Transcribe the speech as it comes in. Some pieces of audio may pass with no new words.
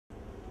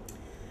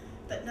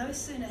But no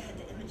sooner had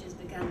the images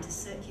begun to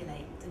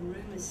circulate than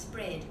rumours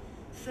spread,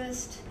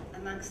 first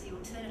amongst the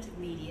alternative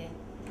media,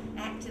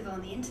 active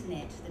on the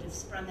internet, that have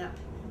sprung up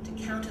to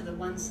counter the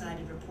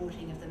one-sided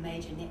reporting of the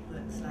major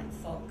networks like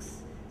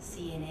Fox,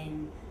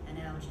 CNN and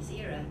Al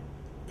Jazeera,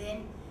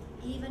 then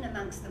even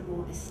amongst the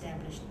more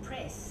established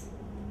press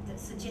that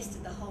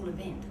suggested the whole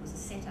event was a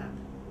setup.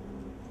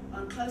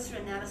 On closer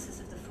analysis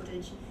of the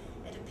footage,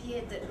 it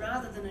appeared that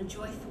rather than a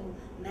joyful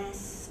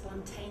mass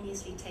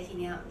spontaneously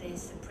taking out their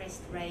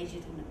suppressed rage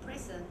at an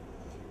oppressor,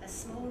 a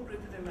small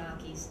group of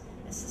Iraqis,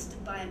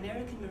 assisted by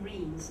American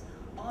Marines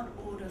on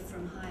order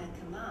from higher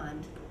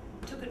command,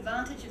 took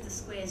advantage of the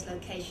square's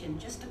location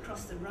just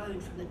across the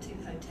road from the two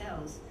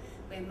hotels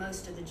where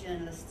most of the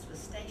journalists were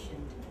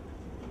stationed,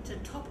 to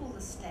topple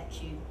the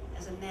statue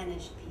as a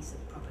managed piece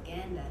of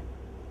propaganda.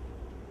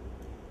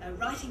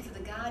 Writing for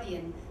The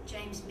Guardian,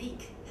 James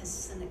Meek has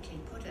cynically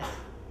put it,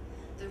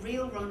 the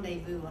real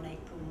rendezvous on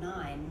April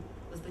 9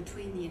 was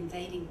between the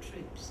invading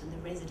troops and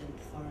the resident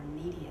foreign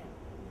media.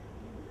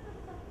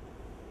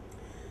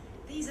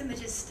 These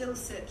images still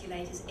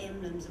circulate as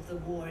emblems of the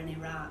war in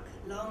Iraq,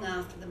 long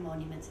after the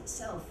monument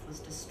itself was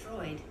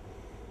destroyed,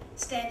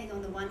 standing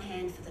on the one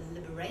hand for the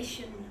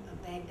liberation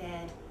of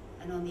Baghdad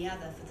and on the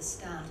other for the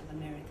start of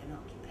American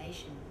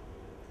occupation.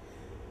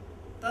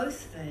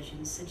 Both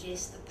versions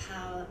suggest the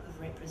power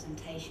of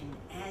representation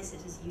as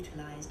it is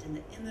utilized in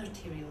the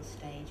immaterial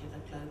stage of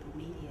a global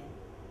media.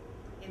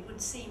 It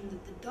would seem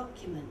that the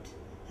document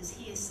has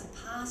here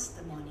surpassed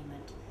the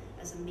monument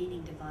as a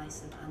meaning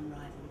device of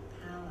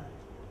unrivaled power.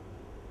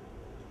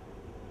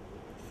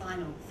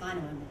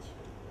 Final image.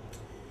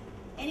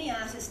 Any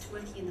artist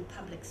working in the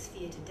public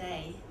sphere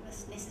today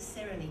must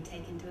necessarily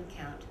take into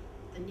account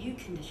the new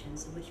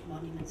conditions in which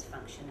monuments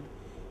function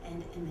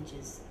and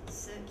images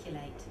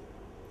circulate.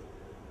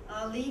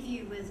 I'll leave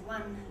you with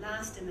one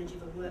last image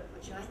of a work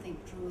which I think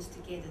draws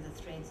together the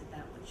threads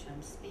about which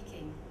I'm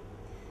speaking.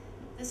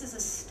 This is a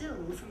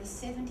still from a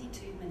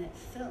 72-minute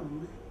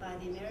film by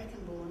the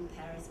American-born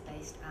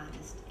Paris-based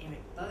artist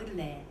Eric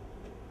Baudelaire.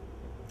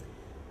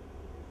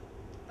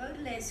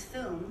 Baudelaire's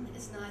film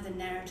is neither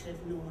narrative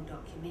nor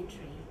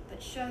documentary,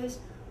 but shows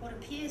what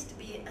appears to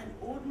be an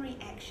ordinary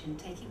action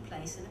taking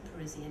place in a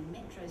Parisian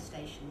metro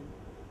station.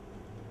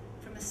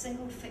 From a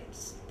single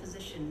fixed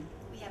position,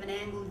 we have an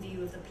angled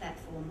view of the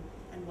platform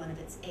and one of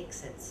its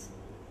exits.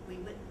 We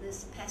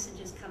witness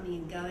passengers coming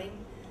and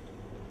going,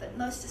 but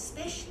most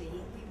especially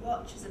we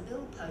watch as a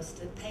bill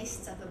poster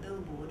pastes up a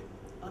billboard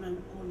in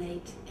an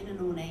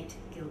ornate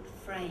gilt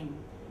frame,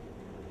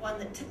 one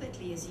that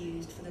typically is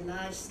used for the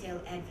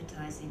large-scale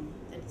advertising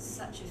that's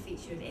such a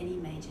feature of any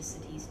major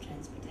city's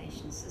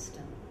transportation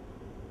system.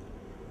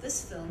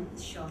 This film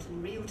is shot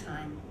in real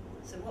time,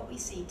 so what we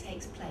see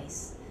takes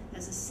place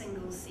as a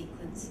single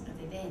sequence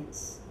of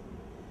events.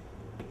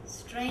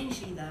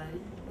 Strangely though,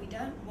 we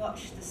don't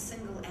watch the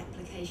single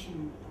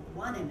application of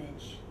one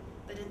image,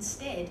 but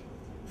instead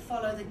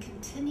follow the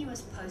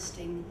continuous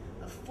posting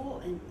of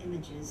 4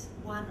 images,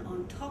 one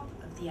on top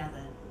of the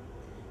other,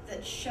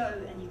 that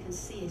show, and you can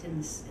see it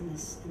in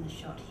the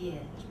shot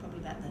here, it's probably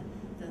about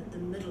the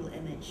middle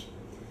image,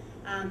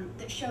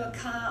 that show a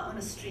car on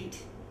a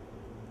street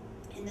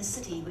in the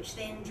city, which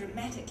then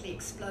dramatically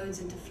explodes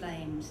into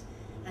flames,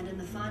 and in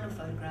the final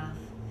photograph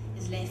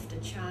is left a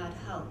charred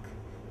hulk,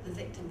 the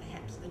victim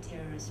perhaps of a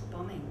terrorist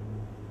bombing.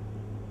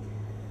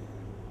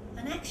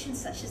 An action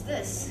such as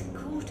this,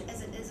 caught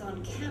as it is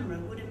on camera,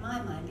 would in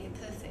my mind be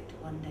a perfect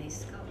one-day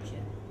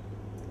sculpture,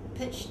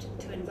 pitched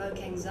to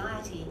invoke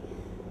anxiety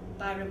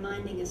by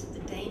reminding us of the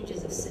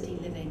dangers of city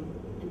living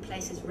in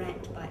places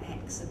racked by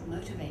acts of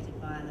motivated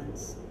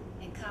violence,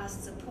 and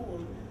casts a pall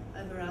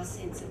over our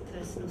sense of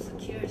personal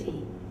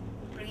security,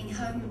 bringing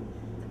home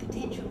the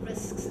potential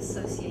risks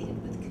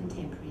associated with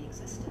contemporary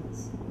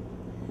existence.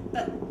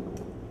 But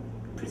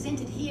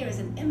presented here as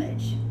an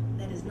image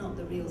that is not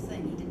the real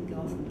thing, he didn't go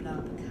off and blow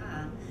up a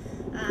car,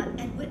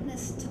 and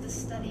witness to the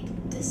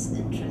studied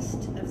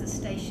disinterest of the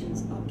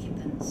station's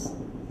occupants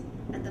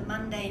and the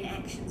mundane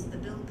actions of the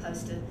bill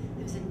poster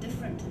who's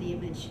indifferent to the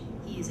image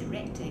he is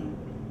erecting,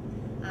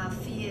 our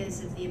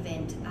fears of the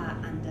event are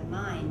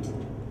undermined.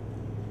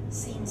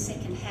 Seen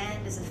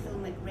second-hand as a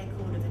filmic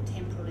record of a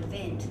temporal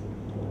event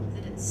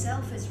that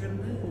itself is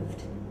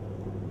removed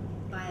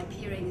by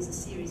appearing as a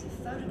series of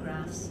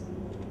photographs,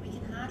 we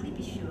can hardly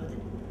be sure that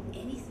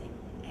anything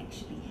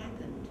actually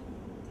happened,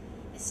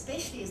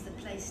 especially as the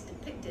place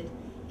depicted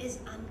is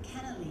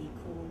uncannily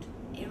called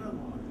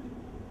Erewhon,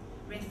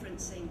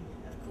 referencing,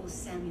 of course,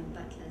 Samuel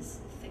Butler's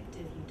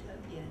fictive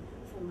utopia,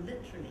 formed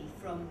literally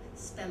from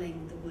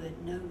spelling the word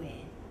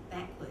nowhere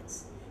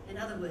backwards. In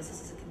other words,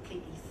 this is a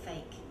completely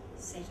fake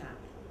setup.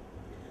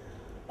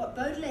 What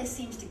Baudelaire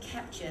seems to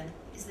capture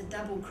is the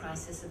double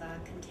crisis of our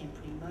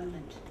contemporary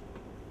moment.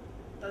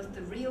 Both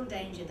the real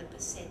danger that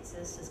besets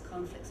us as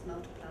conflicts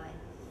multiply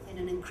in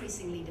an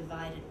increasingly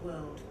divided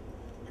world,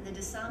 and the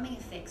disarming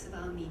effects of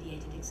our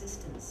mediated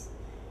existence,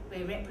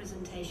 where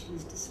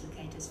representations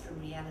dislocate us from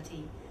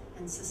reality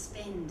and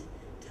suspend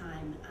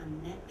time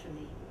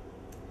unnaturally.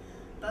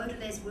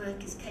 Baudelaire's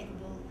work is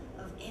capable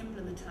of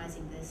emblem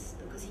problematizing this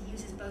because he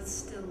uses both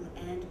still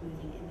and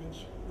moving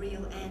image,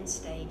 real and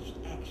staged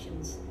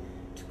actions,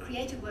 to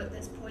create a work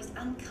that's poised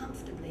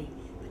uncomfortably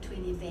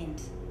between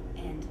event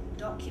and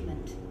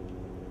document.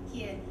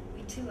 Here,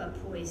 we too are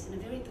poised in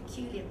a very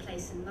peculiar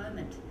place and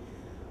moment,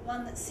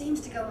 one that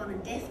seems to go on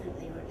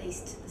indefinitely, or at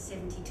least the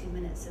 72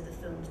 minutes of the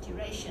film's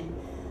duration,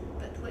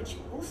 but which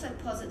also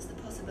posits the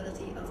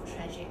possibility of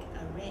tragic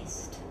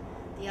arrest,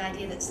 the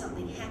idea that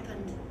something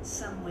happened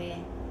somewhere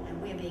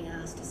and we're being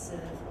asked to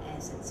serve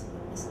as its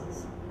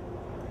witnesses.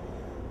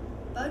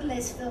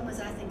 Baudelaire's film is,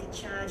 I think, a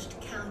charged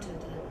counter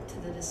to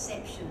the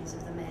deceptions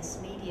of the mass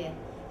media,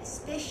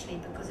 especially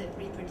because it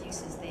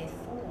reproduces their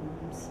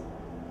forms.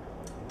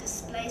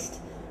 Displaced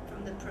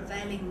from the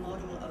prevailing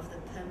model of the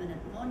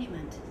permanent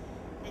monument,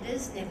 it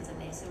is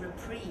nevertheless a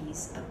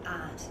reprise of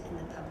art in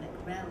the public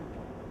realm.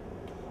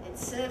 It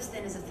serves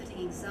then as a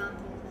fitting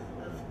example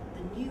of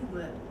the new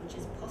work which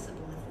is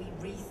possible if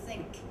we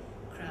rethink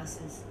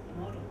Krauss's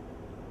model.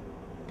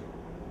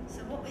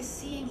 So what we're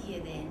seeing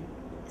here then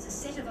is a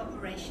set of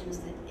operations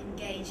that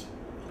engage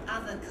the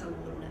other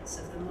coordinates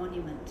of the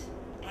monument,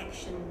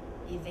 action,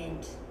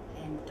 event,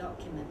 and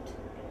document,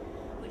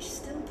 which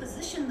still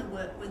position the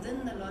work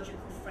within the logical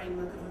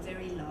framework of a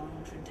very long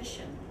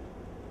tradition.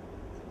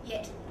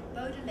 Yet,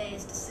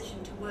 Baudelaire's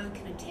decision to work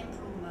in a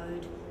temporal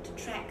mode to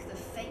track the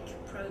fake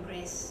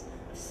progress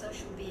of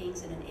social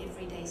beings in an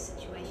everyday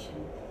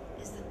situation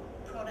is the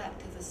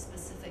product of a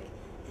specific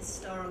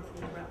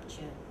historical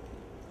rupture.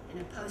 In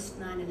a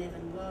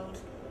post-9/11 world,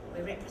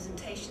 where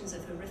representations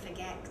of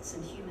horrific acts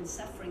and human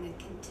suffering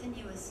are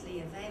continuously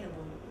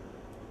available,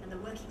 and the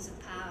workings of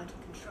power to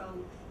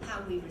control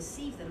how we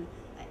receive them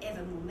are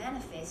ever more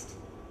manifest,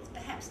 it's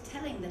perhaps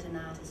telling that an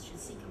artist should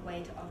seek a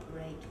way to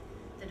operate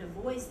that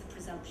avoids the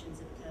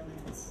presumptions of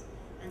permanence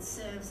and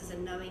serves as a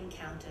knowing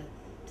counter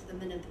to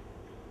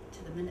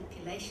the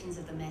manipulations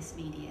of the mass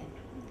media,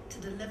 to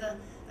deliver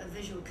a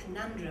visual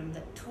conundrum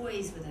that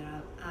toys with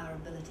our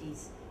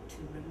abilities to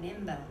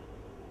remember.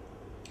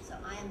 So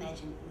I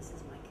imagine, and this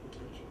is my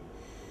conclusion,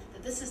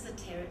 that this is the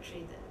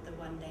territory that the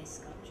One Day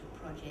Sculpture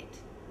project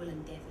will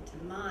endeavour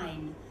to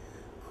mine,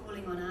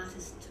 calling on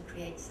artists to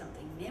create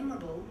something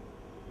memorable,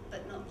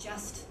 but not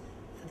just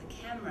for the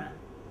camera,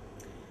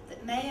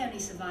 that may only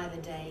survive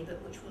a day,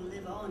 but which will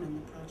live on in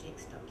the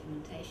project's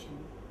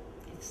documentation.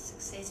 If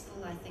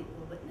successful, I think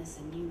we'll witness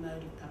a new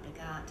mode of public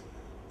art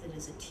that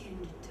is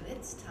attuned to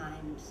its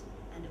times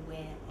and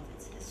aware of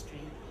its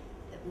history,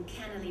 that will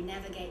cannily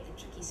navigate the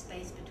tricky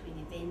space between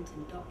event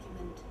and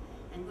document,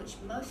 and which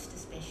most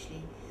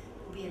especially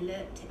will be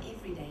alert to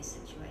everyday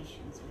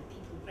situations where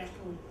people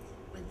grapple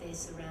with their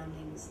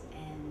surroundings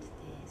and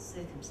their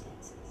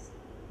circumstances.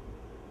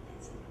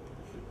 That's it.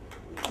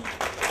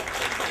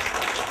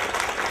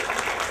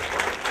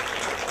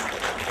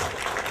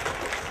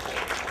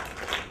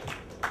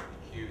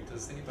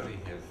 Does anybody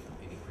have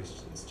any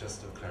questions,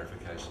 just of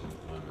clarification at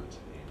the moment,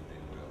 and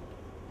then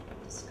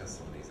we'll discuss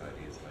some of these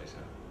ideas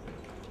later?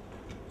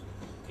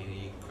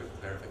 Any quick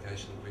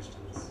clarification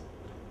questions?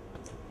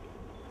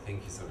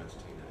 Thank you so much,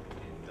 Tina,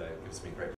 and it gives me great